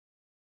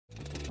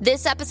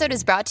This episode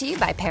is brought to you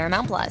by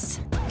Paramount Plus.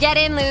 Get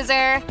in,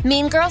 loser!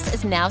 Mean Girls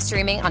is now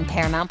streaming on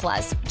Paramount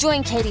Plus.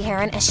 Join Katie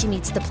Heron as she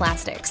meets the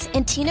plastics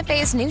in Tina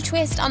Fey's new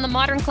twist on the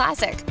modern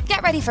classic.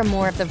 Get ready for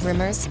more of the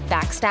rumors,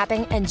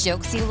 backstabbing, and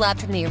jokes you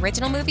loved from the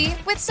original movie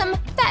with some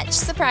fetch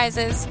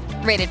surprises.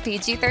 Rated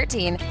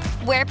PG-13.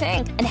 Wear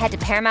pink and head to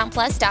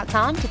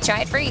ParamountPlus.com to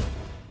try it free.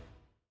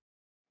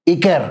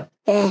 Iker,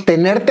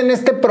 tenerte en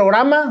este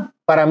programa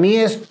para mí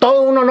es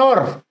todo un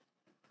honor.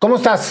 ¿Cómo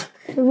estás?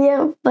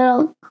 Bien,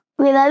 pero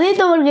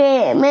cuidadito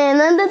porque me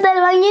antes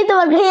del bañito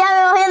porque ya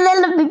me voy a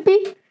hacer la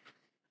pipí.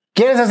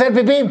 ¿Quieres hacer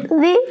pipí?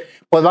 Sí.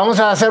 Pues vamos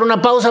a hacer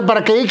una pausa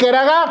para que Iker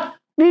haga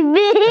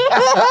Pipí.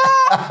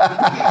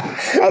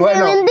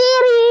 Bueno. Es mentira.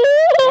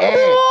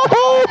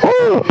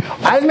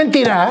 ¿Es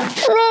mentira?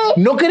 Sí.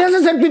 ¿No querías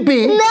hacer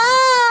pipí?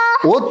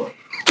 No.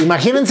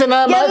 Imagínense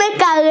nada más. Yo me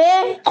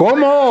cagué.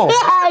 ¿Cómo?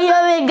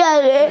 Yo me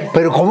cagué.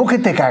 ¿Pero cómo que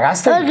te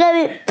cagaste?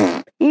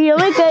 Y yo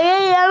me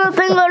cagué y ya no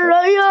tengo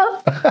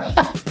rollo.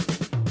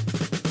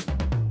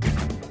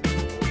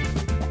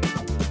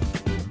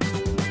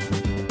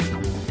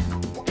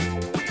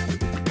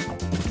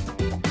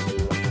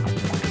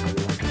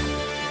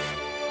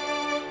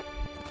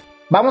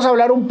 Vamos a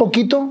hablar un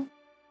poquito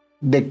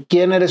de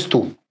quién eres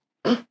tú.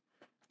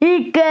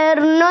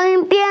 Iker, no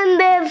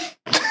entiendes.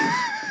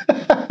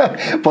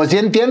 Pues sí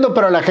entiendo,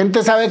 pero la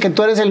gente sabe que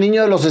tú eres el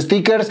niño de los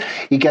stickers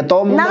y que a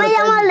todo mundo... No me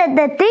llamo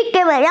de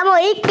sticker, me llamo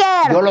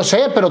Iker. Yo lo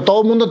sé, pero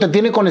todo el mundo te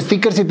tiene con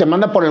stickers y te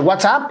manda por el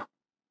WhatsApp.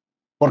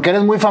 Porque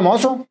eres muy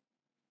famoso.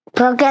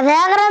 Porque sea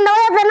grande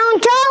voy a tener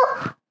un show.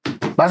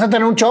 ¿Vas a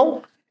tener un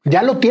show?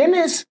 Ya lo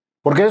tienes.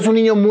 Porque eres un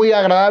niño muy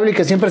agradable y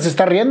que siempre se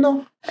está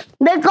riendo.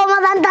 De como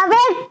Santa Fe,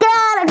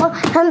 claro.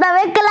 Santa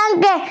Fe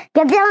Clan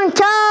que tiene un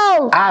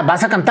show. Ah,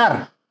 ¿vas a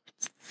cantar?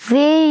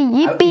 Sí,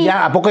 yipi.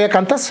 ¿A poco ya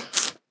cantas?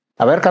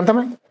 A ver,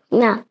 cántame.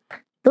 No.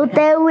 Tú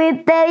te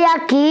fuiste de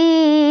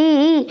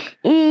aquí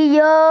y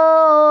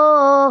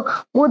yo,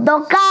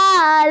 mucho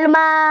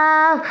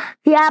calma,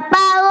 se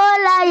apagó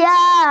la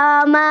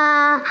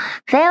llama,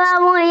 se va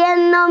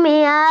muriendo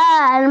mi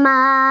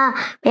alma,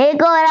 mi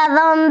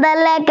corazón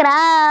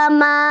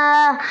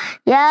telecrama,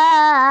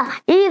 ya,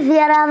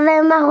 quisiera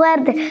ser más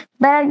fuerte,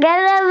 ¿para qué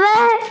le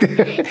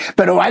ves?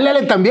 Pero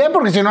báilale también,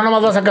 porque si no,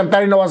 nomás vas a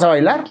cantar y no vas a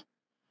bailar.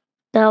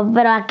 No,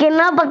 pero aquí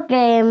no,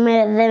 porque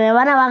me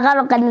van a bajar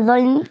los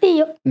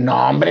calzoncillos.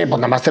 No, hombre, pues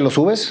nada más te lo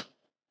subes.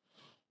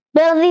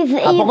 Pero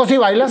dice... ¿A poco sí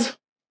bailas?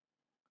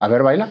 A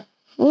ver, baila.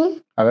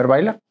 A ver,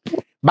 baila.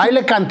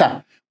 Baile,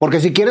 canta. Porque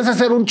si quieres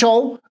hacer un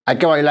show, hay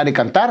que bailar y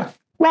cantar.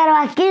 Pero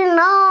aquí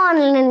no,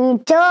 en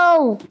el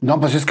show. No,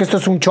 pues es que esto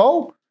es un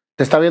show.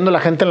 ¿Te está viendo la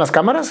gente en las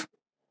cámaras?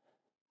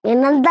 ¿Y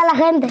dónde está la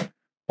gente?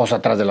 Pues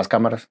atrás de las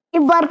cámaras. ¿Y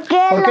por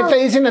qué? ¿Por qué te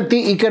dicen a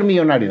ti Iker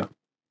millonario?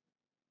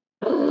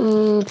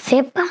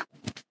 Sepa.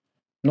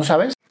 ¿No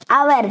sabes?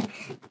 A ver,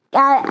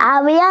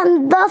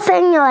 habían dos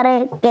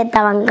señores que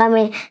estaban en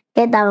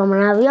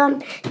un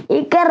avión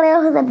y que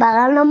se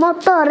pagan los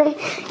motores.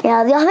 Y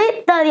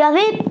Diosito,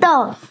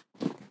 Diosito,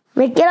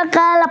 me quiero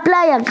caer a la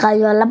playa.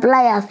 Cayó a la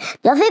playa.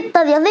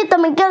 Diosito, Diosito,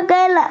 me quiero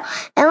caer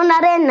en una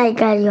arena. Y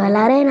cayó a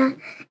la arena.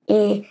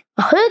 Y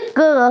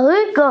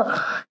ojico,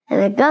 se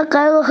me quedó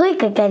caer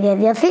ojico y cayó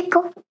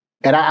Diosito.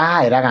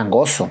 Era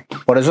gangoso.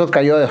 Por eso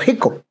cayó de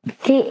hocico.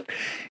 Sí.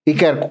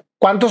 Iker,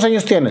 ¿cuántos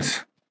años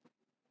tienes?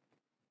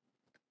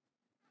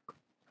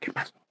 ¿Qué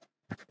pasó?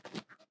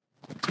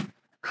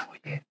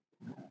 Oye,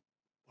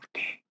 ¿por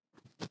qué?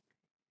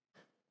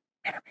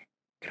 Espérame,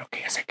 creo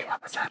que ya sé qué va a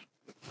pasar.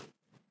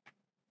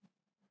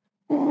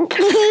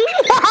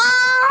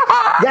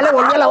 Ya le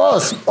volví a la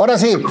voz. Ahora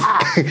sí.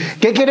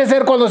 ¿Qué quieres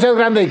ser cuando seas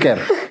grande, Iker?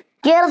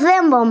 Quiero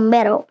ser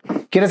bombero.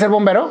 ¿Quieres ser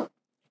bombero?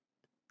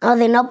 O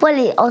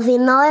si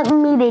no,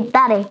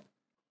 militares.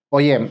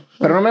 Oye,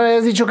 pero no me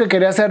habías dicho que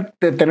querías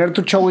tener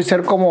tu show y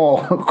ser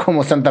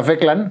como Santa Fe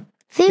Clan.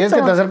 Sí, ¿Quieres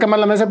que te acerque más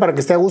la mesa para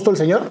que esté a gusto el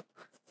señor?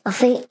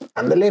 Sí.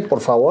 Ándale,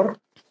 por favor.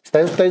 Está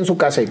usted en su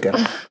casa, Iker.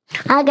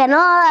 Ah, que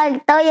no,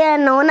 estoy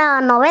en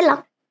una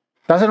novela.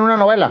 ¿Estás en una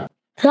novela?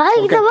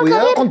 Ay, te voy a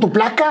cuidado caer. con tu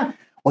placa.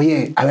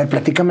 Oye, a ver,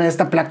 platícame de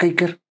esta placa,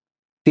 Iker.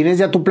 ¿Tienes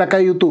ya tu placa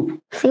de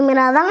YouTube? Sí,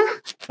 mira, dame.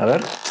 A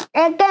ver.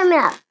 Es que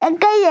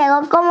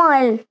llegó ¿como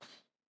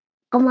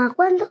a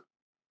cuándo?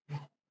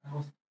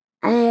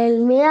 El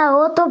mes de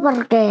agosto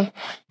porque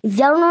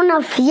hicieron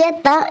una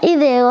fiesta y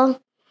digo,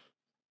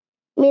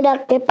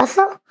 mira qué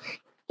pasó.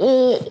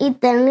 Y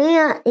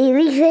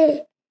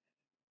dice,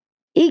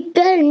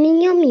 Iker, el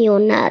niño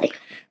millonario.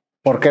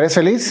 ¿Por qué eres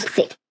feliz?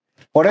 Sí.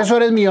 Por eso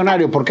eres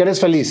millonario, porque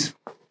eres feliz.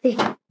 Sí.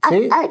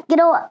 ¿Sí?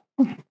 Quiero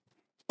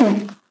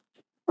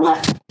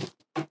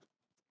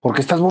 ¿Por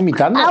qué estás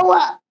vomitando?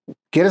 agua.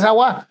 ¿Quieres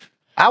agua?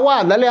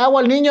 Agua, dale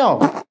agua al niño.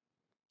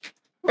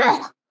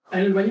 ¿En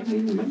el baño?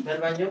 ¿En el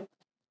baño?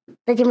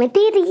 Te metí.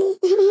 Doy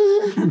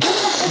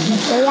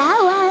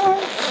agua.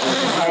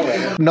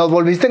 Nos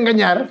volviste a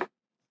engañar.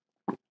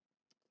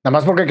 Nada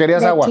más porque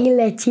querías agua.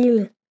 Chile.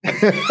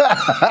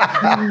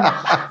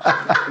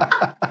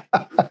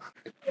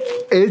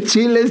 Es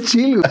chile.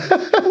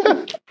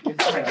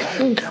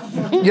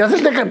 Ya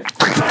se te...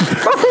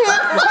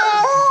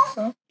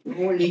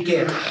 como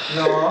Iker.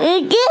 No.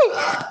 ¿Y qué?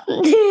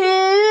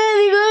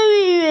 Digo,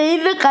 me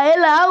hizo caer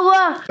el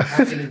agua.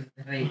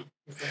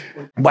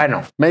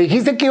 Bueno, me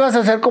dijiste que ibas a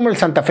hacer como el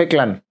Santa Fe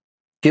Clan,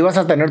 que ibas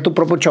a tener tu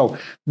propio show.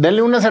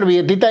 Denle una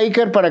servilletita a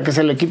Iker para que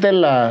se le quite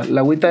la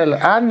agüita de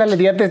la... Ándale,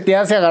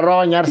 ya se agarró a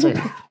bañarse.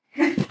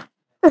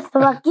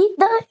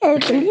 Vaquito, el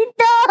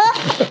pelito.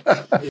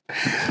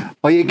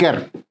 Oye,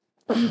 Iker,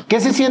 ¿qué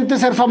se siente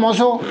ser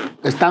famoso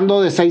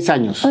estando de 6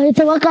 años? Ay,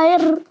 te va a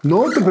caer.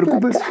 No te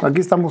preocupes,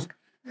 aquí estamos.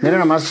 Miren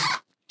nada más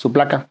su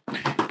placa.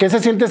 ¿Qué se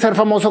siente ser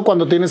famoso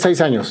cuando tienes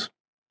 6 años?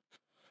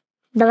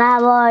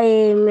 Bravo,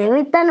 y me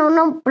invitan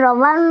uno a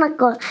probar una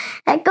cosa.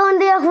 Es que un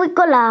día fui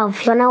con la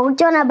Fiona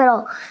Buchona,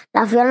 pero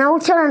la Fiona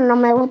Buchona no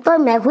me gustó y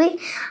me fui.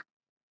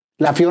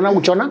 ¿La Fiona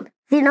Buchona?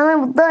 Sí, no me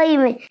gustó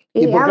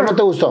 ¿Y por qué no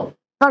te gustó?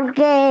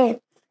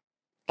 Porque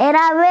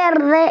era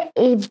verde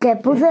y te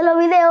puse los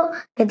videos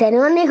que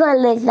tenía un hijo,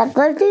 le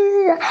sacó el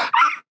chiste.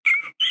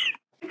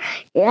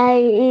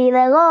 Y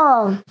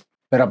luego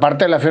Pero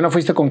aparte de la Fiona,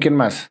 ¿fuiste con quién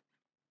más?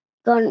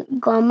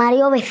 con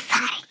Mario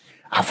Besares.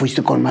 Ah,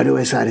 fuiste con Mario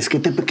Besares. ¿Qué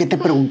te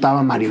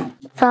preguntaba Mario?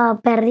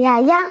 Perdí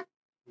allá.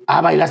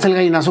 Ah, ¿bailaste el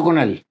gallinazo con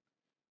él?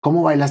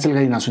 ¿Cómo bailaste el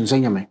gallinazo?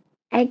 Enséñame.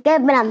 Hay que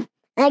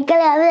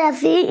le hacer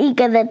así y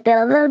que te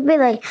lo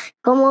olvide.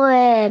 Como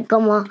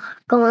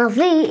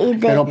así. Y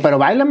te... Pero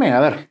báilame, a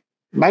ver.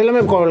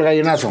 Báilame con el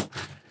gallinazo.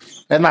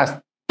 Es más.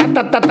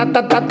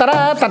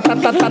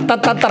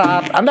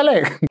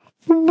 Ándale.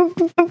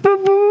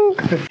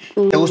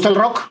 ¿Te gusta el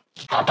rock?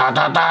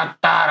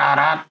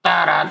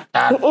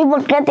 ¿Y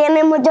por qué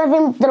tiene muchos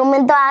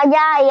instrumentos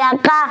allá y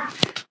acá?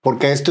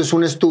 Porque esto es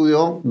un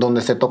estudio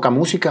donde se toca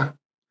música.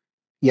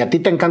 Y a ti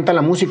te encanta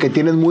la música y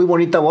tienes muy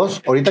bonita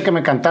voz. Ahorita que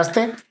me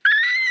cantaste...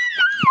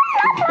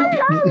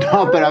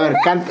 No, pero a ver,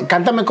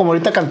 cántame como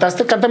ahorita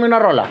cantaste. Cántame una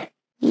rola.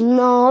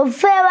 No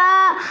se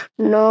va,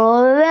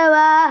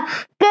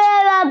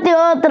 quédate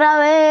otra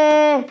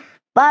vez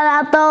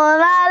para toda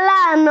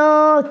la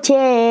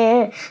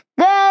noche.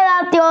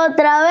 Quédate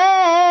otra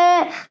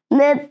vez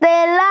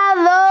desde las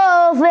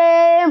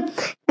 12.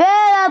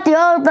 Quédate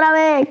otra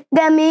vez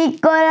que mi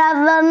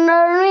corazón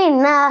no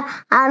ruina.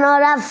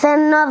 Ahora se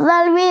nos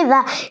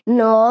olvida,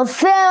 no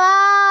se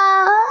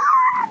va.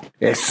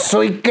 ¡Eso,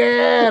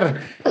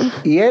 Iker!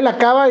 Y él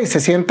acaba y se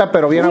sienta,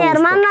 pero bien a Mi gusto.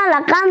 hermana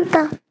la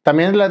canta.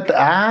 También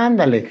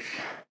ándale.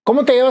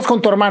 ¿Cómo te llevas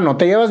con tu hermano?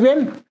 ¿Te llevas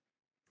bien?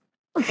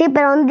 Sí,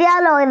 pero un día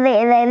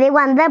le digo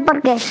a Andrés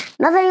porque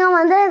no se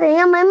llama Andrés, se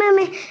llama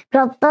Meme.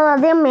 Pero todos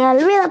los días me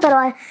olvido,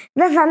 pero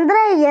es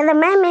Andrés y es de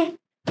Meme.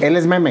 Él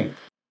es Meme.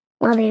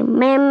 O de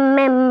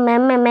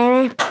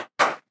Meme.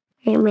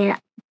 Y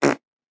mira.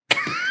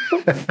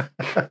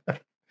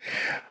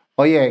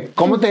 Oye,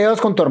 ¿cómo te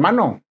llevas con tu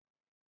hermano?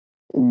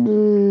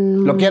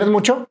 ¿Lo quieres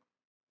mucho?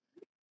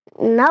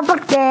 No,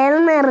 porque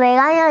él me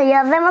regaña y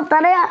hacemos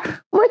tarea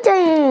mucho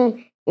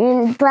y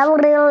está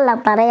aburrido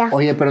la tarea.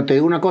 Oye, pero te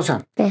digo una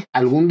cosa. ¿Qué?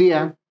 Algún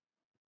día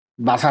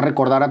vas a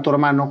recordar a tu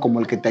hermano como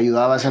el que te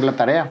ayudaba a hacer la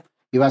tarea.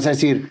 Y vas a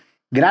decir,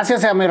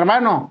 gracias a mi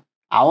hermano,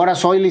 ahora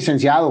soy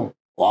licenciado,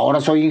 o ahora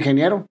soy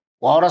ingeniero,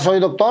 o ahora soy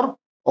doctor,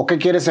 o ¿qué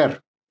quieres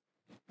ser?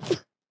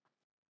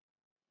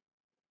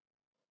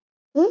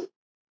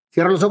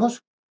 Cierra los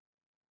ojos.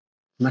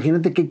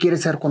 Imagínate qué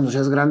quieres ser cuando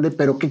seas grande,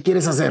 pero ¿qué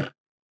quieres hacer?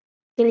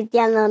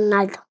 Cristiano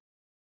Ronaldo.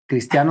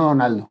 Cristiano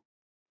Ronaldo.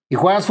 ¿Y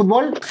juegas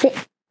fútbol? Sí.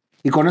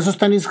 ¿Y con esos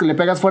tenis le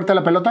pegas fuerte a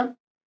la pelota?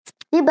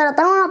 Sí, pero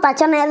tengo unos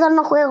tachones, esos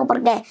no juego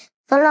porque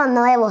son los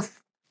nuevos.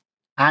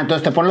 Ah,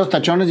 entonces te pones los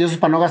tachones y esos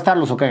para no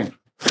gastarlos, ¿o qué?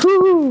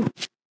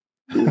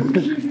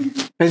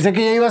 Pensé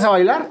que ya ibas a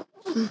bailar.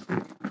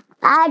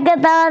 Ah, que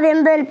estaba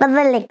haciendo el paso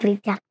de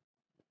Cristiano.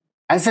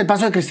 ¿Ah, ese es el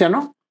paso de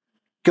Cristiano?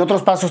 ¿Qué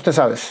otros pasos te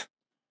sabes?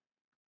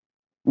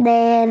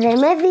 De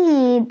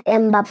Messi y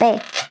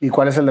Mbappé. ¿Y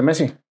cuál es el de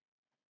Messi?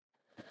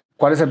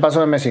 ¿Cuál es el paso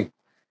de Messi?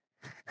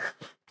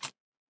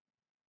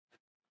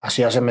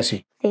 Así hace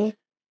Messi. Sí.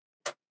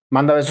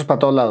 Manda besos para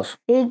todos lados.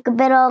 Sí,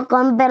 pero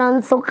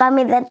en su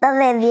camiseta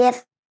de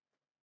 10.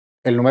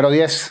 El número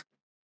 10.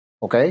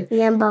 ¿Ok?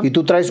 Y Mbappé. Y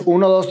tú traes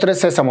 1, 2, 3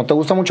 Sésamo. ¿Te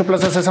gusta mucho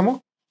Plaza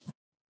Sésamo?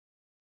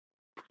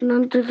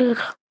 No te digo.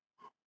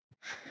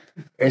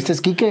 Este es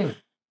Quique.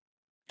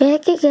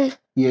 ¿Qué?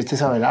 Y este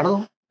es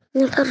Abelardo.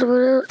 Y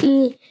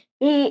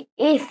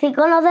si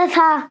conoces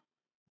a...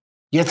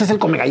 Y este es el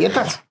Come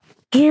Galletas.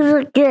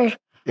 ¿Qué?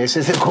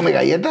 Ese es el Come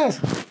Galletas.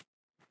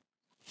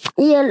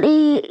 Y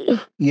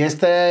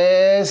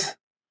este es...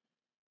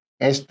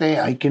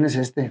 Ay, ¿quién es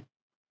este?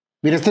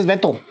 Mira, este es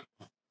Beto.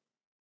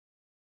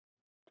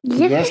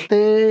 Y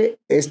este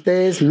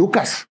es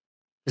Lucas.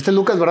 Este es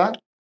Lucas, ¿verdad?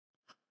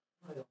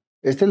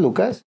 Este es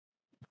Lucas.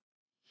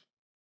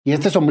 Y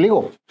este es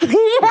Ombligo.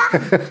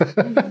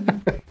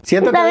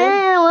 Siéntate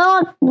bien.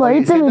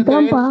 Oye, siéntate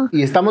bien.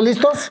 ¿Y estamos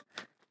listos?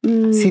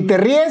 Si te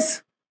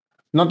ríes,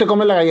 no te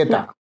comes la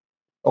galleta.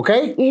 ¿Ok?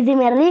 ¿Y si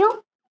me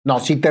río? No,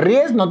 si te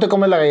ríes, no te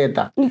comes la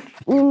galleta.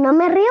 ¿Y no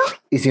me río?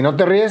 Y si no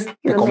te ríes,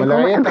 te comes la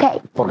galleta.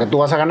 Okay. Porque tú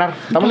vas a ganar.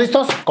 ¿Estamos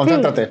listos?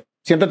 Concéntrate. Sí.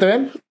 Siéntate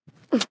bien.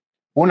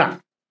 1,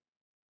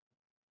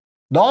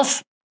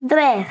 2,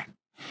 3.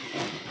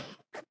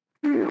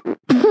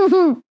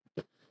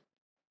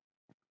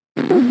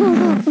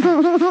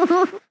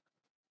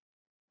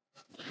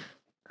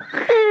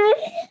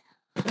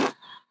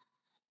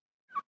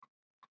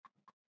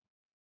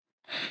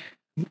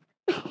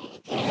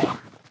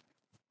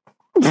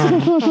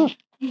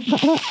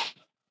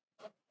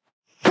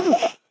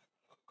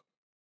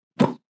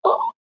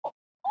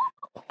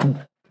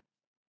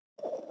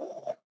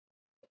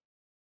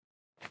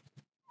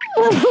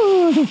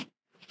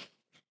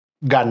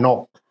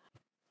 Ganó.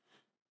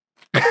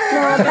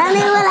 Matanga,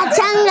 hijo de la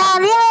changa,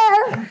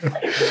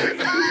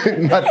 Dios.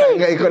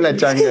 Matanga, hijo de la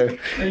changa.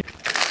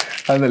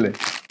 Ándale.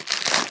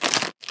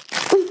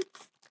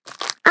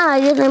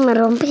 Ay, ya se me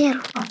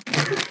rompieron.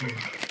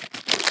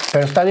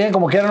 Pero está bien,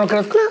 como quiera, ¿no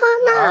crees?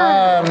 No.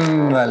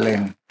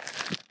 Ándale.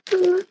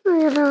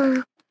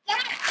 No.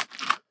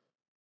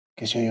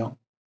 ¿Qué soy yo?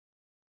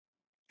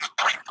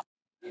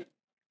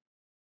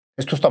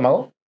 ¿Es tu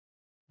estómago?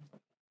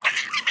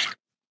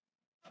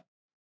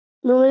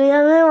 No,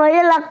 ya me voy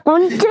a la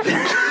concha.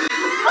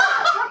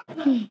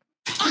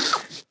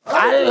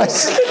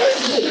 ¡Alas!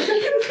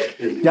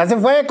 Ya se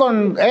fue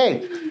con...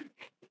 ¡Ey!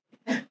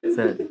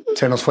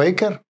 Se nos fue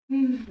Iker.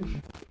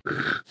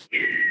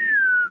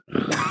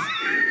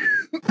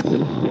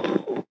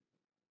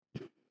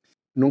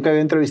 Nunca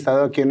había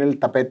entrevistado aquí en el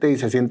tapete y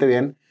se siente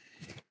bien.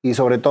 Y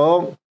sobre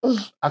todo...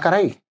 ¡Ah,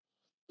 caray!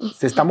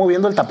 Se está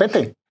moviendo el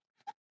tapete.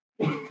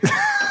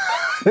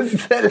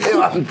 Se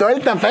levantó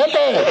el tapete.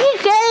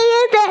 ¿Qué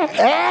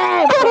dijiste?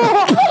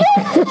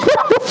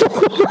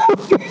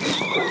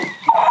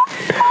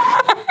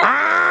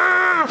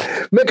 ¡Ah!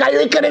 ¡Me cayó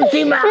Iker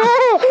encima!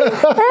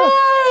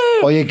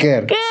 Oye,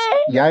 Iker, ¿Qué?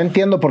 ya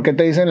entiendo por qué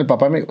te dicen el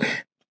papá amigo.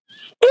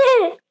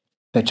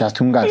 Te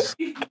echaste un gas.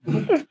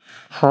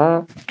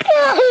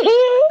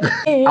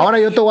 Ahora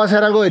yo te voy a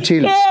hacer algo de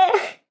chile.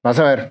 Vas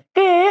a ver.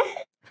 ¿Qué?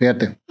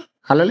 Fíjate.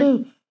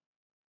 Jálale.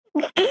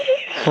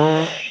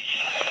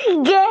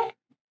 ¿Qué?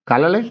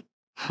 Jálale.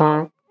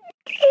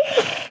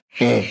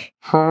 ¿Qué?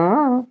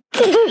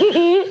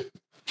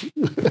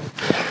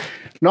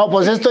 No,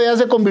 pues esto ya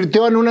se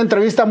convirtió en una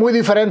entrevista muy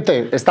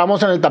diferente.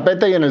 Estamos en el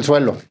tapete y en el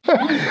suelo.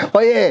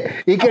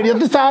 Oye, Iker, yo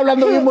te estaba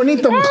hablando bien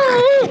bonito.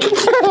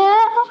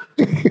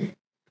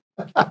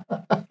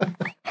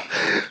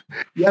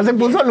 Ya se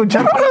puso a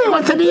luchar.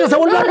 Este niño se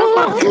volvió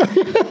loco.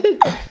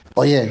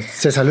 Oye,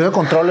 se salió de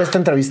control esta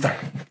entrevista.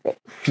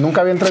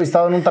 Nunca había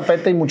entrevistado en un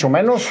tapete y mucho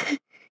menos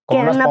con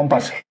Quiero unas una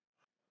pompas.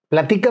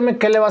 Platícame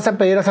qué le vas a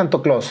pedir a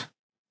Santo Claus.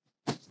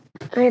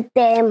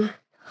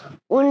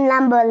 Un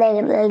Lambo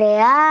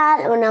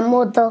legal, una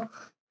moto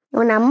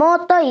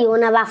y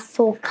una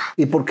bazooka.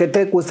 ¿Y por qué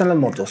te cuestan las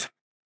motos?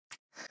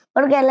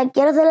 Porque le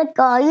quiero hacer el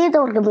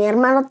caballito, porque mi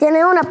hermano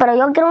tiene una, pero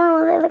yo quiero uno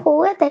de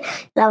juguete.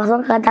 La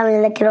bazooka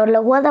también le quiero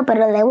los juguetes,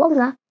 pero de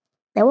bomba.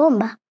 De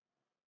bomba.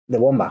 De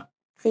bomba.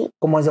 Sí.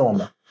 ¿Cómo es de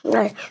bomba?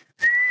 Ay,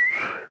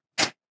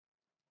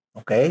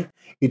 Ok.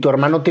 ¿Y tu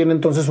hermano tiene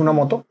entonces una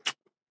moto?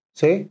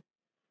 ¿Sí?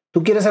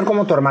 ¿Tú quieres ser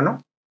como tu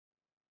hermano?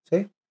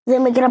 ¿Sí? yo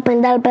me quiero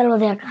pintar el pelo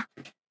de acá.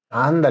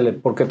 Ándale,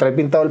 porque trae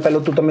pintado el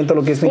pelo, tú también te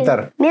lo quieres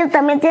pintar. Mira,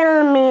 también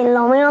tienen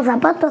los mismos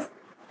zapatos.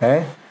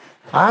 ¿Eh?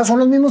 Ah, son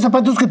los mismos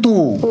zapatos que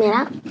tú.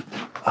 Mira.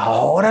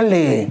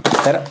 Órale.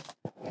 Espera.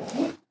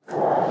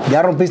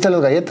 Ya rompiste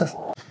las galletas.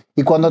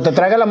 ¿Y cuando te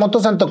traiga la moto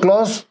Santo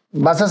Claus,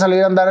 vas a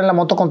salir a andar en la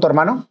moto con tu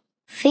hermano?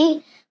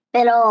 Sí,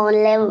 pero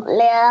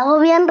le hago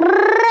bien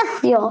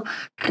recio.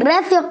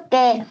 Recio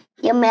que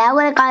me hago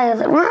de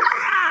cabeza.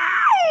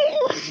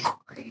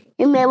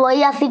 Y me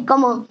voy así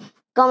como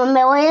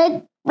me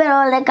voy,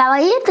 pero de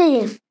caballito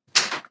y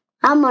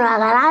vamos a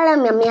agarrarle a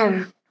mi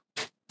mierda.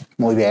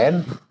 Muy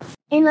bien.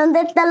 ¿Y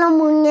dónde están los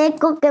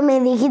muñecos que me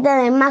dijiste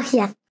de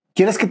magia?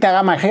 ¿Quieres que te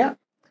haga magia?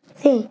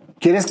 Sí.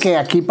 ¿Quieres que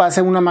aquí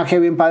pase una magia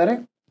bien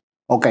padre?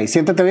 Ok,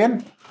 siéntate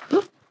bien.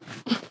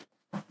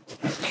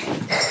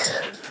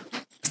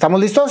 ¿Estamos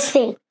listos?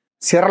 Sí.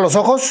 Cierra los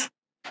ojos,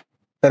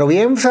 pero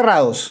bien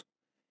cerrados.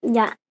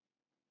 Ya.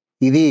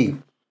 Y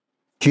di,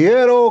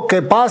 quiero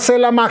que pase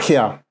la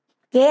magia.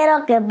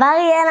 Quiero que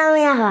pague la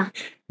magia.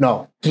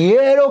 No,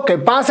 quiero que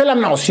pase la...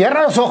 No,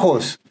 cierra los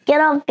ojos.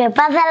 Quiero que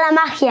pase la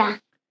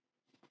magia.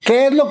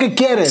 ¿Qué es lo que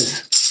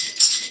quieres?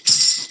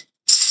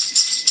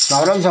 No,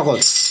 abra los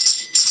ojos.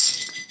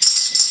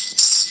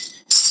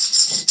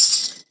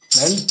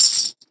 ¿Ven?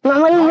 No,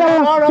 me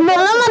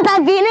lo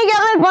matatines, yo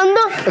me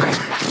escondo.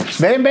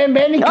 Ven,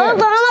 Iker. No, con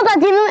los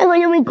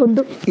matatines yo me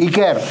escondo.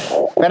 Iker,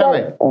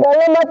 espérame. No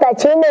los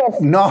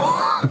matachines. No.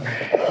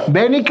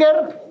 ¿Ven,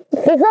 Iker?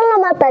 Sí son los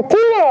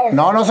matachines.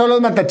 No, no son los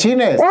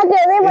matachines. No, que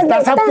debo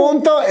Estás a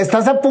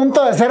estar.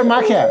 punto de hacer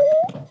magia.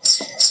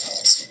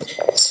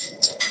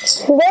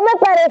 Yo me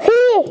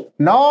parecí.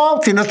 No,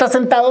 si no estás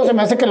sentado, se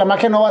me hace que la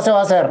magia no se va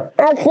a hacer.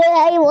 Aquí,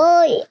 ahí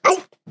voy.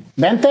 Ay,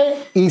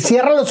 Vente y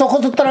cierra los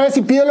ojos otra vez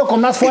y pídelo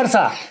con más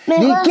fuerza.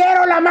 Mejor. ¡Ni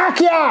quiero la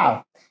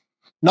magia!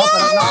 No,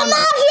 pero no,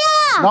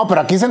 magia! no,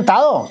 pero aquí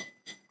sentado.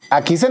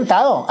 Aquí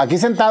sentado.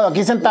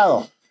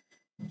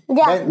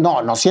 Ya. Ven,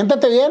 no,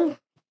 siéntate bien.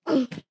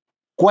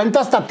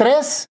 Cuenta hasta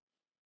 3.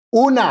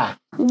 1,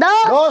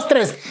 2,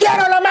 3.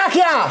 ¡Quiero la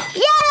magia!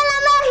 ¡Quiero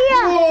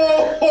la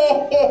magia!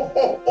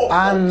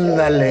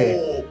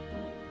 Ándale.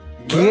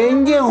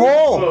 ¿Quién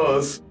llegó?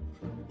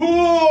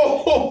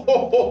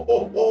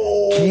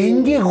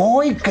 ¿Quién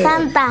llegó, Iker?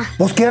 Santa.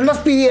 Pues, ¿qué andas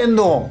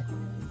pidiendo?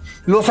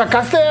 Lo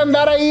sacaste de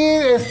andar ahí,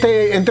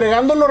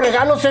 entregando los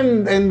regalos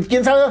en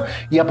quién sabe,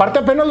 y aparte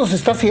apenas los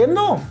está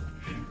haciendo.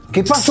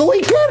 ¿Qué pasó,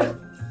 Iker?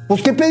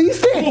 Pues, ¿qué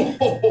pediste?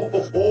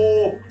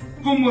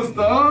 ¿Cómo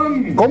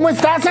están? ¿Cómo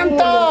estás,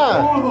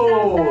 Santa?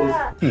 Todos.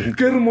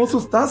 Qué hermoso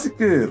estás,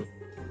 Iker.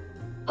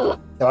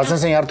 ¿Te vas a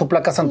enseñar tu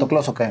placa Santo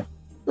Claus o qué?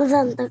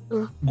 Santa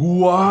Claus.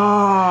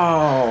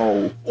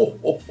 ¡Guau!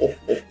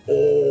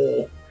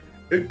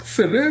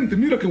 Excelente.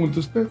 Mira qué bonito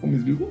espejo,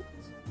 mis bigotes.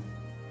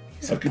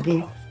 Aquí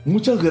puedo.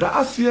 Muchas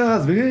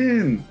gracias,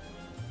 ven.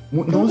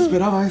 No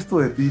esperaba esto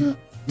de ti.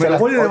 Me la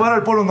voy a llevar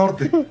al Polo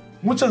Norte.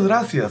 Muchas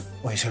gracias.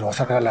 Oye, se lo vas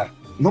a regalar.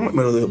 No,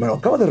 me lo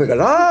acabas de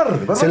regalar.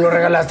 Se lo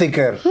regalaste,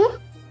 Iker.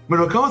 ¿Me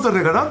lo acabas de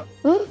regalar?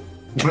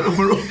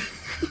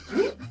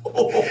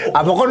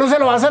 ¿A poco no se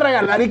lo vas a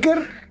regalar,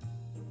 Iker?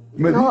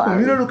 Me dijo,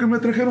 mira lo que me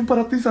trajeron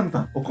para ti,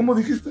 Santa. ¿O cómo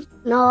dijiste?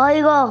 No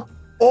oigo.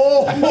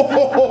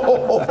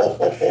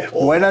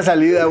 Buena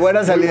salida,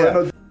 buena salida.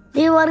 Bueno.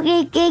 ¿Y por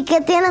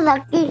qué tienes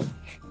aquí?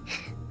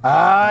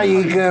 Ay,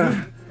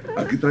 Iker.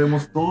 Aquí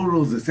traemos todos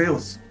los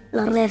deseos.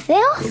 ¿Los deseos?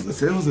 Los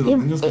deseos de los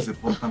niños que se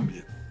portan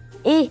bien.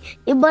 ¿Y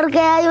por qué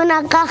hay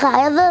una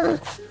caja? Eso...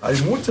 Hay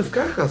muchas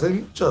cajas, hay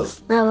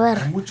muchas. A ver.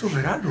 Hay muchos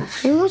regalos.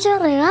 Hay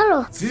muchos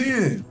regalos.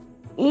 Sí.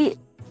 Y...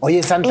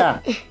 Oye,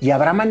 Santa, ¿y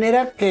habrá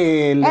manera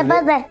que le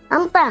Espérate,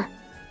 Santa.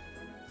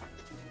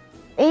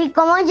 ¿Y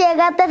cómo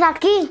llegaste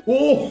aquí?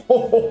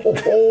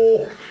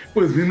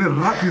 Pues viene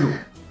rápido.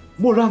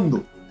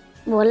 Volando.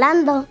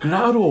 Volando.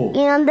 Claro.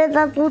 ¿Y dónde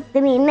está tu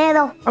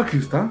dinero? Aquí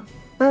está.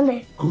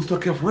 ¿Dónde? Justo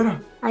aquí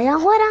afuera. ¿Allá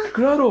afuera?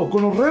 Claro,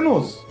 con los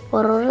renos.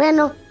 Por los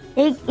renos.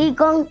 ¿Y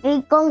con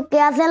qué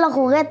hacen los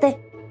juguetes?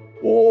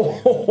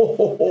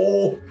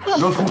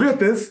 Los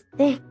juguetes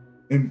Sí.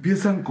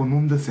 empiezan con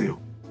un deseo.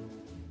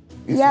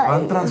 Y Ya, se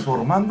van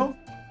transformando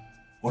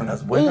con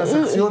las buenas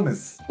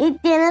acciones. ¿Y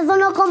tienes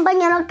unos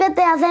compañeros que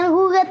te hacen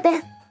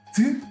juguetes?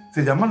 Sí,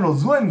 se llaman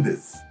los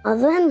duendes. ¿Los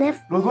duendes?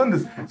 Los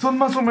duendes son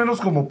más o menos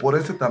como por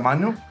ese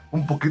tamaño,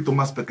 un poquito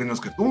más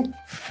pequeños que tú,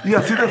 y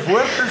así de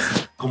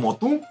fuertes como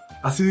tú,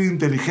 así de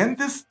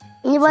inteligentes,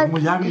 son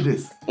muy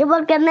hábiles. ¿Y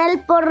porque en el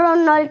Polo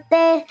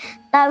Norte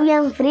está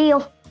bien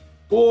frío?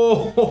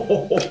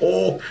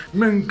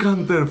 Me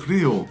encanta el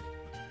frío.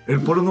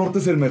 El Polo Norte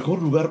es el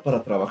mejor lugar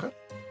para trabajar.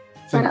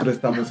 Siempre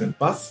estamos en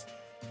paz.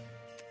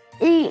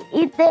 ¿Y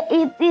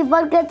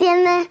por qué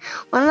tiene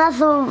una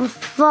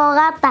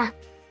fogata?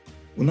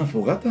 ¿Una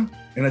fogata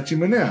en la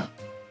chimenea?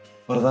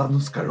 ¿Para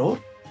darnos calor?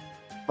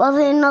 Pues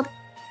si no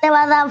te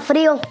va a dar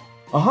frío.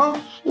 Ajá.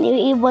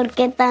 ¿Y por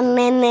qué están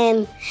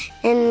en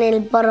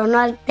el Polo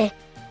Norte?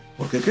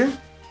 ¿Por qué qué?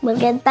 ¿Por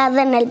qué estás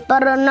en el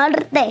Polo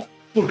Norte?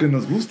 Porque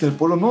nos gusta el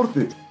Polo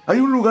Norte.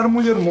 Hay un lugar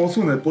muy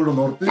hermoso en el Polo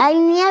Norte. ¿Hay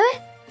nieve?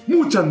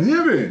 ¡Mucha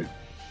nieve!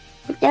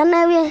 ¿Qué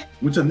nieve?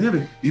 Mucha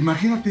nieve.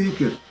 Imagínate,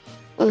 Iker.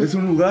 Es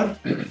un lugar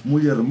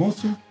muy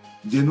hermoso,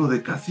 lleno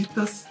de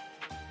casitas,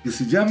 que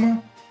se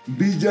llama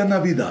Villa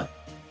Navidad.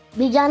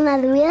 ¿Villa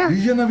Navidad?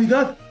 Villa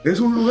Navidad es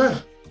un lugar.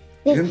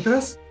 Sí.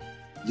 Entras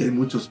y hay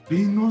muchos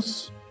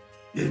pinos,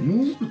 y hay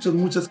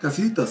muchas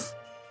casitas,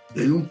 y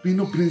hay un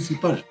pino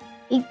principal.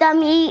 Y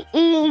también,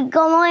 ¿y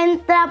cómo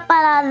entra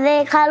para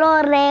dejar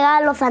los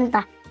regalos,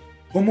 Santa?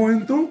 ¿Cómo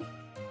entro?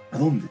 ¿A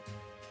dónde?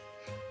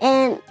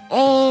 En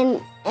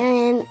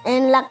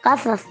las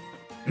casas.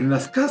 En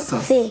las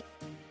casas. Sí.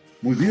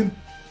 Muy bien.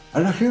 A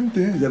la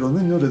gente y a los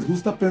niños les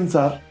gusta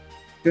pensar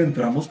que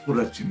entramos por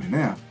la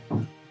chimenea,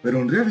 pero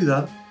en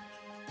realidad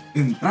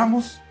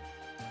entramos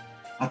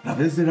a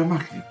través de la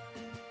magia.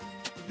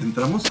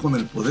 Entramos con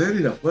el poder y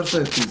la fuerza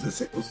de tus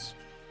deseos.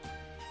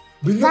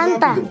 Venga,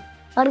 Santa, rápido,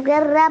 ¿por qué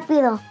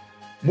rápido?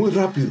 muy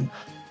rápido.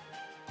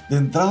 De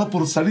entrada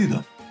por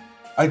salida.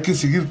 Hay que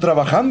seguir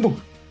trabajando.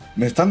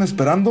 Me están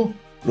esperando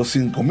los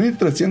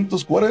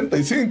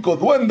 5,345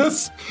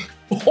 duendes.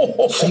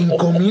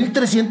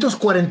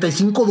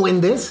 ¿5,345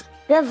 duendes?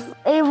 ¿Y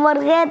por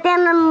qué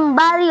tienen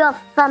varios,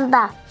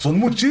 Santa? Son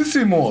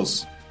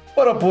muchísimos.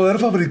 Para poder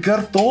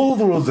fabricar todos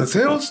los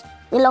deseos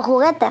 ¿Y los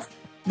juguetes?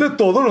 de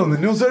todos los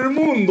niños del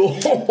mundo.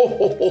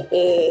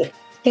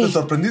 ¿Te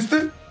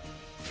sorprendiste?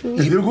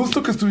 ¿Te dio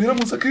gusto que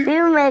estuviéramos aquí? Sí,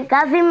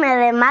 casi me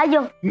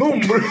desmayo. ¡No,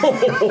 hombre!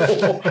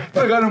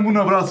 Regálame un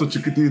abrazo,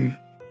 chiquitín.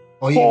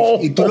 Oye,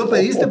 y tú lo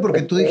pediste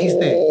porque tú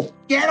dijiste,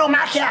 ¡quiero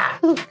magia!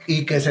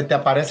 Y que se te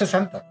aparece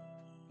Santa.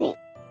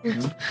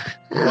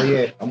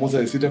 Oye, Vamos a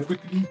decirle a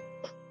Quickly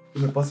que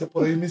me pase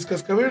por ahí mis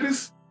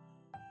cascabeles.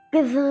 ¿Qué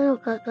son los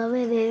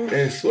cascabeles?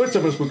 Eso,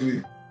 échame,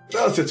 Quickly.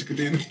 Gracias,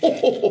 chiquitín.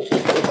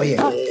 oye,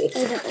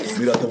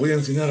 Mira, te voy a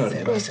enseñar se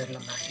algo. va a hacer la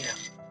magia.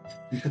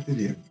 Fíjate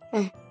bien.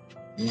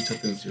 Mucha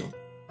atención.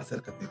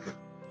 Acércate.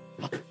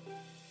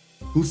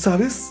 ¿Tú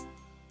sabes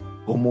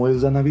cómo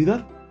es la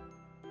Navidad?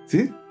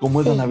 ¿Sí?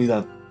 ¿Cómo es la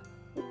Navidad?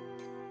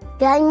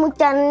 Que hay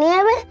mucha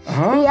nieve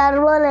Ajá. y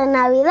árbol de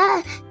Navidad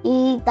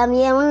y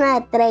también una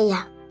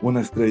estrella Una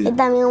y estrella.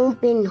 también un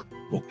pino.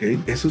 Ok,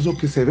 eso es lo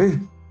que se ve.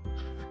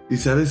 ¿Y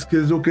sabes qué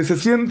es lo que se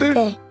siente?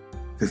 ¿Qué?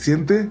 Se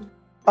siente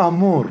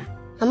amor.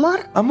 ¿Amor?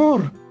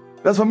 Amor.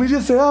 Las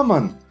familias se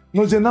aman.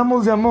 Nos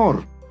llenamos de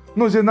amor.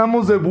 Nos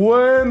llenamos de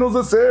buenos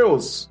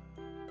deseos.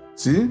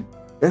 ¿Sí?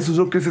 Eso es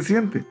lo que se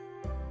siente.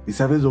 ¿Y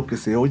sabes lo que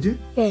se oye?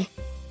 ¿Qué?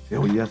 Se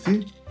oye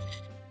así.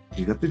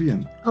 Fíjate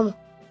bien. ¿Cómo?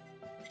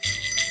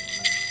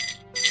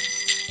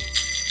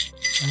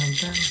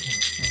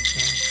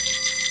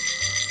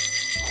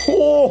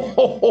 ¡Oh,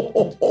 oh, oh,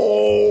 oh,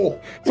 oh!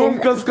 Son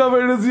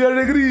cascabeles de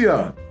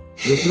alegría.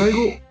 Le traigo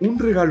un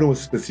regalo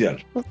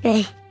especial.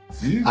 Ok.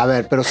 ¿Sí? A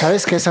ver, pero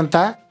 ¿sabes qué,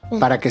 Santa?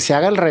 Para que se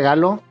haga el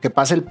regalo, que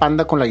pase el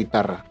panda con la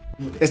guitarra.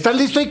 ¿Estás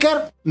listo,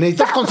 Iker?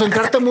 Necesitas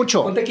concentrarte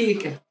mucho. Ponte aquí,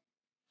 Iker.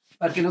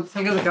 Para que no te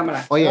salgas de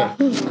cámara. Oye,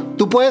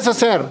 tú puedes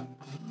hacer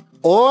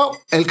o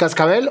el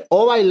cascabel,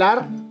 o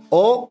bailar,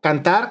 o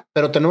cantar,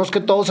 pero tenemos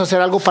que todos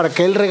hacer algo para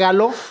que el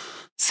regalo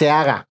se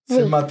haga.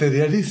 Se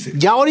materialice.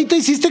 Ya ahorita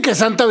hiciste que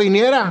Santa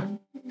viniera.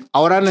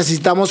 Ahora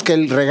necesitamos que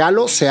el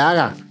regalo se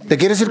haga. ¿Te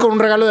quieres ir con un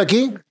regalo de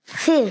aquí?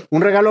 Sí,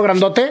 ¿Un regalo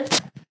grandote?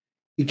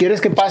 ¿Y quieres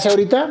que pase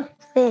ahorita?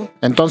 sí.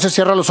 Entonces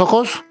cierra los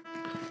ojos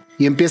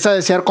y empieza a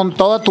desear con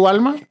toda tu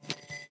alma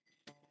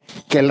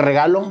que el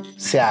regalo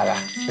se haga.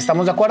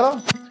 ¿Estamos de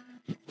acuerdo?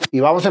 Y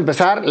vamos a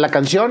empezar la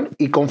canción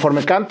y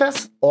conforme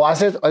cantas o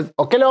haces...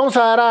 ¿O qué le vamos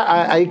a dar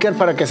a Iker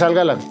para que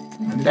salga la...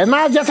 Es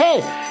más, ya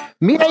sé.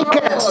 Mira,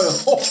 Iker.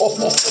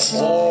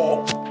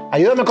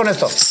 Ayúdame con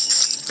esto.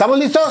 ¿Estamos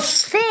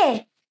listos?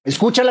 Sí.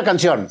 Escucha la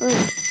canción.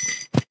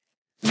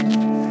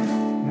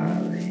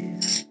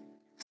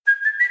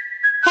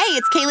 Hey,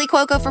 it's Kaylee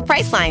Cuoco for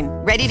Priceline.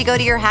 Ready to go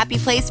to your happy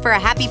place for a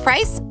happy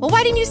price? Well,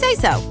 why didn't you say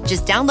so?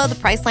 Just download the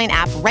Priceline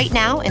app right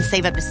now and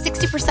save up to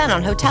 60%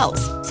 on hotels.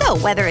 So,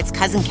 whether it's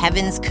Cousin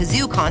Kevin's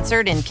Kazoo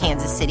concert in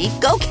Kansas City,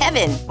 go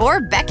Kevin,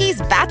 or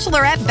Becky's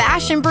Bachelorette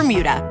Bash in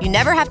Bermuda, you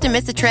never have to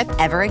miss a trip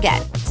ever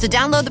again. So,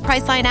 download the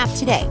Priceline app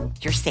today.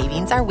 Your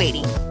savings are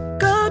waiting.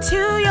 Go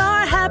to your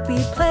happy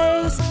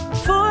place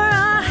for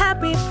a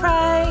happy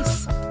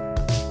price.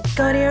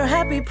 Go to your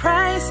happy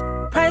price,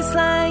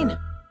 Priceline.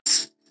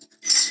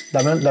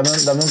 Dame un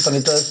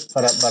tonito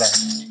para...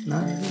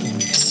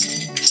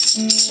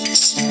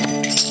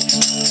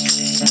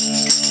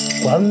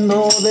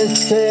 Cuando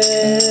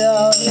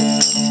deseas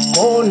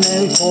con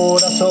el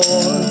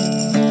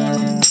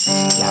corazón,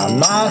 la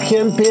magia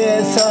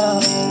empieza,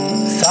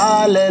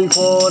 sale el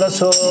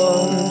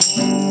corazón.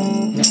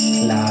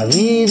 La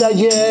vida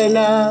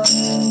llena,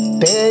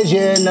 te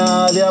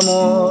llena de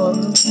amor.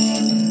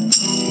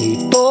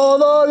 Y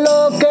todo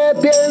lo que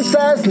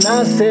piensas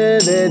nace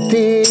de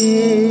ti.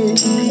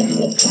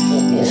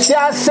 Y se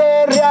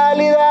hace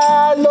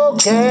realidad lo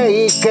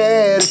que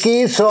Iker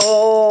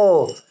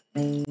quiso.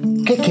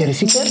 ¿Qué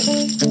quieres, Iker?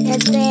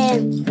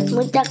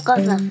 Muchas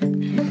cosas.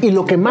 Y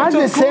lo que más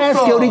deseas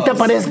que ahorita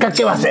parezca,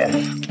 ¿qué va a ser?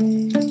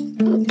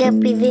 ¿Qué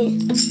pedí?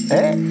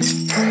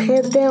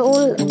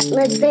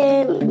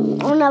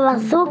 Una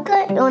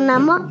bazooka, una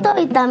moto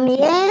y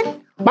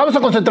también... Vamos a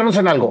concentrarnos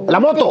en algo. La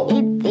moto.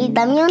 Y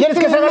también... ¿Quieres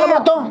que se haga la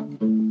moto?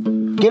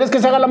 ¿Quieres que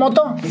se haga la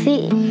moto?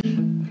 Sí.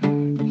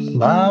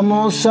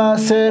 Vamos a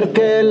hacer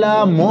que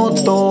la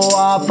moto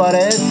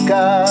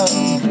aparezca.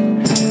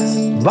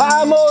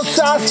 Vamos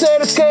a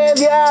hacer que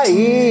de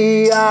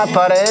ahí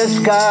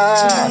aparezca.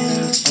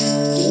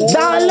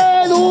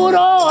 Dale duro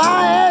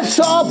a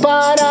eso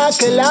para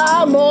que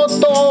la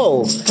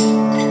moto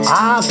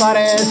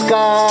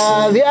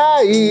aparezca de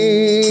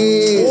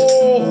ahí.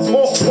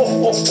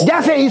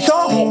 ¿Ya se hizo?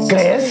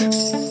 ¿Crees?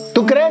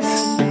 ¿Tú crees?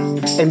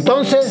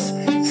 Entonces,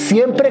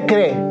 siempre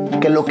cree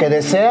que lo que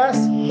deseas,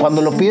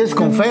 cuando lo pides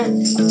con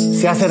fe,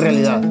 se hace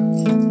realidad.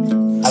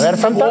 A ver,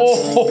 Santa.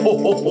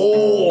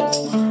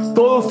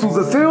 Todos tus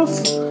deseos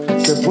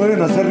se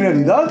pueden hacer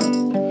realidad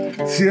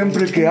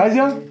siempre que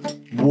haya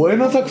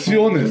buenas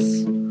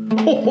acciones.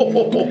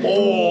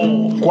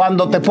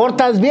 Cuando te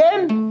portas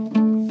bien,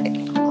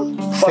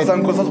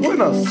 Pasan cosas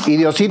buenas. y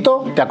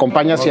Diosito te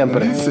acompaña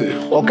siempre. Dice.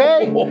 ¿Ok?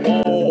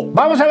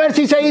 Vamos a ver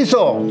si se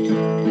hizo.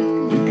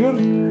 Iker,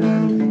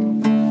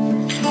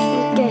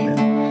 ¿Qué?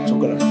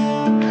 chócala.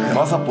 ¿Te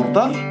vas a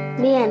portar?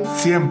 Bien.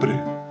 Siempre,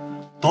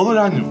 todo el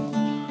año,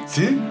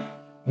 ¿sí?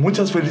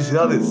 Muchas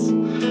felicidades.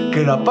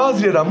 Que la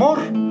paz y el amor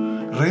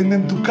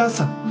reinen en tu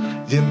casa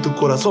y en tu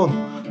corazón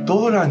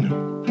todo el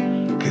año.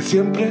 Que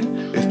siempre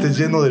estés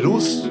lleno de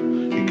luz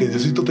y que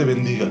Diosito te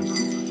bendiga.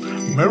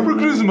 ¡Merry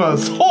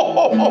Christmas!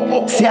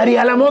 ¿Se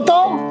haría la moto?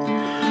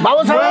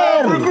 ¡Vamos a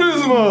 ¡Merry ver!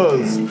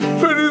 Christmas!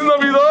 ¡Feliz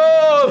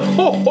Navidad!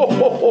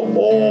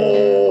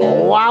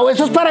 ¡Wow!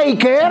 ¿Eso es para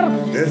Iker?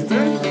 Este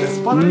es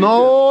para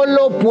No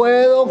lo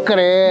puedo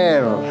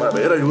creer. Iker. A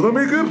ver,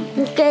 ayúdame, Iker.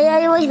 Que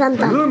ya voy,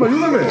 Santa.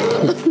 Ayúdame.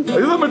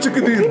 Ayúdame,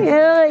 chiquitín.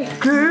 Ay,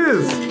 ¿Qué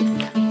es?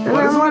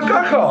 Parece una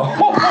caja.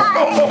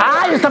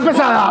 ¡Ay, está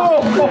pesada!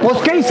 Pues,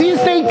 ¿qué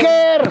hiciste,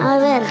 Iker? a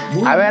ver.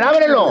 A ver,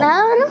 ábrelo.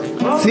 ¿Ábrelo?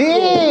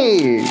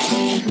 ¡Sí!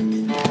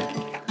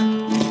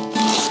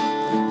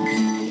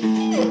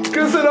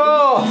 ¿Qué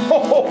será?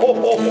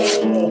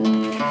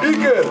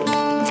 Iker,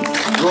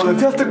 ¿lo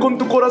deseaste con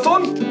tu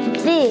corazón?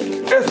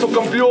 Sí. ¡Eso,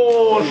 campeón!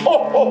 ¡Oh,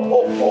 oh,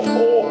 oh, oh,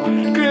 oh!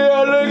 ¡Qué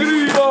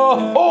alegría!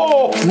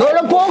 ¡Oh! ¡No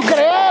lo puedo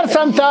creer,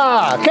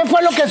 Santa! ¿Qué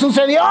fue lo que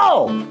sucedió?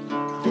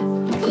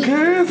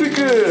 ¿Qué es,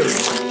 Iker?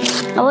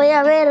 Lo voy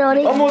a ver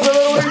ahorita. Vamos a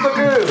ver ahorita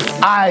qué es.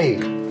 ¡Ay!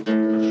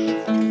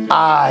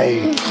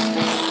 ¡Ay!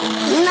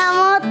 Una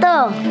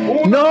moto.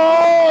 ¡No!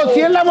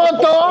 ¿Sí es la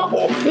moto?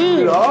 Sí.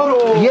 ¡Claro!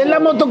 ¿Y es la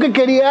moto que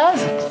querías?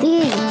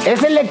 Sí.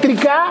 ¿Es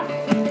eléctrica?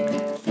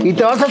 ¿Y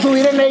te vas a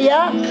subir en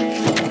ella?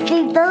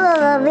 Sí, todos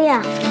los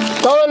días.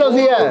 Todos los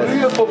días. ¡Buenos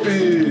días,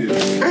 papi!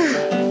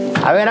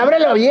 A ver,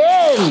 ábrelo bien.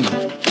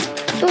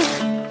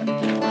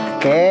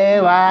 ¡Qué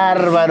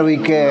bárbaro,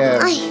 Iker!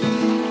 Ay.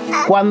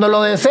 Cuando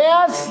lo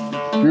deseas,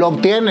 lo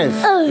obtienes.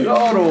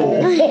 ¡Claro!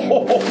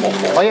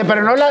 Oye,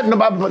 pero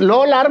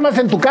luego la armas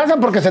en tu casa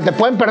porque se te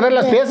pueden perder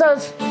las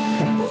piezas.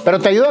 ¿Pero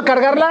te ayudo a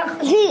cargarla?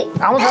 Sí.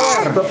 Vamos a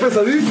ver. ¡Está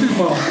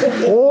pesadísima!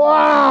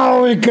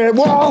 ¡Wow, Iker!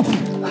 ¡Wow!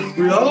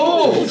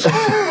 ¡Cuidado!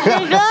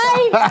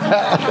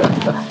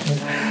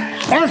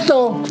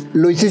 Esto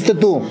lo hiciste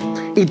tú.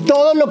 Y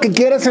todo lo que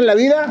quieras en la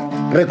vida,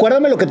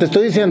 recuérdame lo que te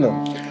estoy diciendo,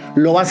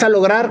 lo vas a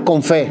lograr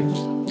con fe,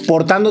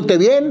 portándote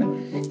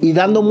bien y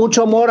dando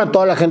mucho amor a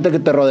toda la gente que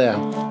te rodea.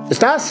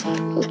 ¿Estás?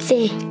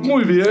 Sí.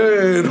 ¡Muy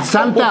bien!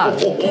 Santa,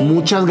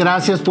 muchas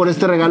gracias por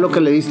este regalo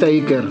que le diste a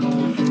Iker.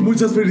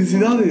 ¡Muchas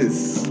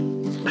felicidades!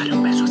 Dale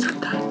un beso a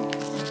Santa.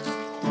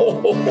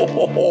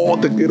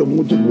 Te quiero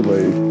mucho, mi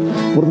rey.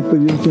 Pórtate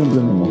bien siempre,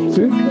 mamá.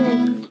 ¿Sí?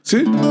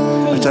 ¿Sí?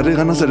 A echarle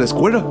ganas a la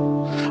escuela,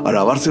 a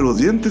lavarse los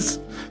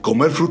dientes,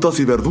 comer frutas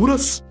y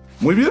verduras.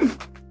 Muy bien.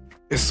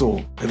 Eso,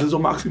 eres lo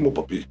máximo,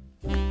 papi.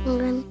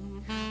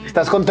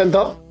 ¿Estás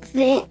contento?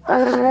 Sí.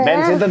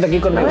 Ven, siéntate aquí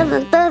conmigo.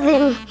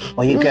 Entonces,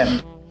 Oye, Iker,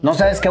 ¿no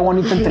sabes qué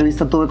bonita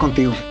entrevista tuve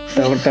contigo?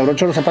 ¿Te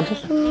abrocho los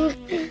zapatos?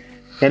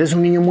 Eres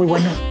un niño muy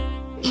bueno.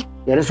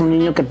 Eres un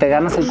niño que te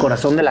ganas el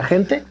corazón de la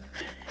gente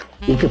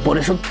y que por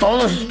eso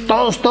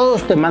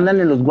todos te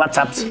mandan en los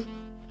WhatsApps.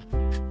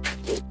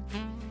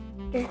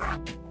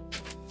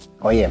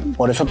 Oye,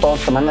 por eso todos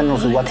te mandan en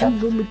los WhatsApp.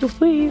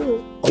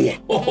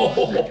 Oye.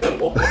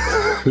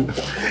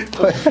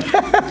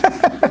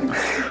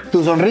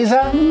 Tu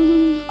sonrisa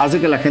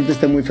hace que la gente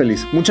esté muy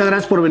feliz. Muchas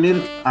gracias por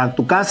venir a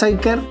tu casa,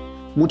 Iker.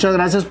 Muchas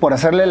gracias por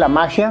hacerle la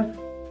magia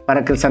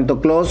para que el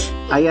Santo Claus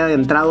haya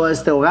entrado a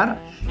este hogar.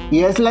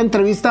 Y es la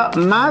entrevista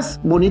más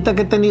bonita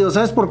que he tenido.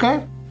 ¿Sabes por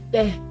qué?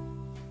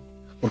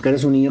 Porque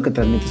eres un niño que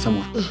transmites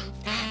amor.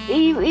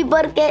 ¿Y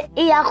por qué?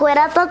 ¿Y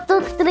afuera todos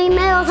tus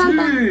trineos,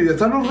 Santa? Sí,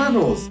 están los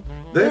renos.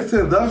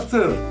 Dexter,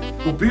 Daxter,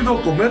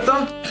 Cupido,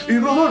 Cometa y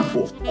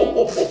Rodolfo.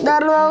 Los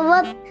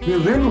robots.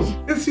 Mis renos,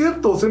 es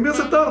cierto, se me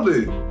hace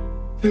tarde.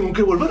 Tengo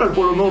que volver al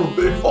Polo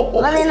Norte.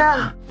 Bueno,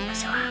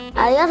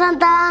 adiós,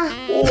 Santa.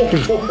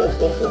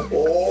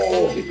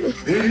 Muy bien.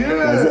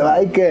 Se va,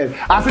 Iker.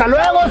 ¡Hasta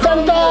luego,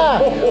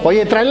 Santa!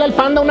 Oye, tráele al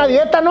panda una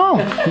dieta, ¿no?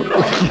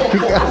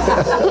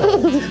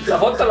 La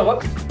foto.